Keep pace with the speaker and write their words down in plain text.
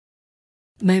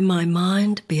May my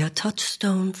mind be a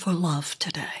touchstone for love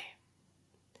today.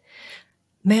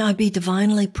 May I be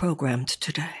divinely programmed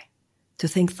today to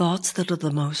think thoughts that are the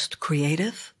most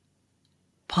creative,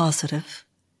 positive,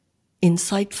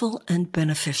 insightful, and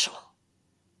beneficial.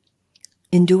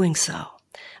 In doing so,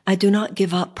 I do not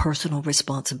give up personal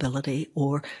responsibility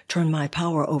or turn my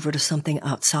power over to something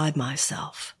outside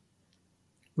myself.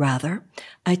 Rather,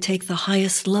 I take the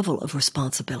highest level of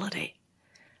responsibility,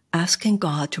 asking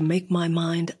God to make my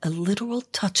mind a literal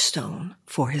touchstone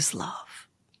for His love.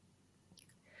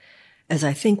 As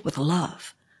I think with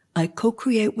love, I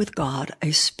co-create with God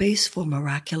a space for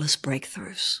miraculous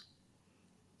breakthroughs.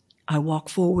 I walk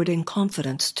forward in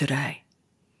confidence today,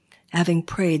 having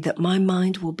prayed that my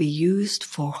mind will be used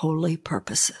for holy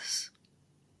purposes.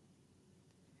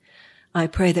 I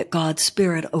pray that God's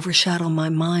Spirit overshadow my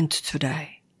mind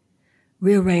today,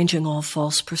 rearranging all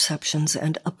false perceptions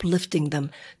and uplifting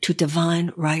them to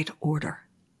divine right order.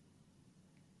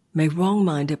 May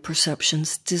wrong-minded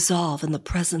perceptions dissolve in the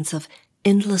presence of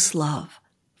endless love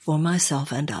for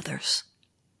myself and others.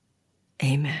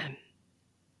 Amen.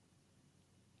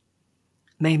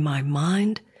 May my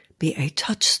mind be a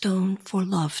touchstone for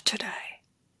love today.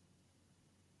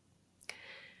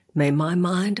 May my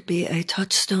mind be a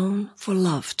touchstone for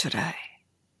love today.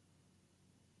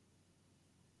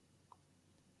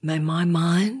 May my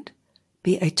mind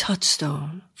be a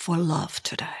touchstone for love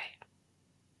today.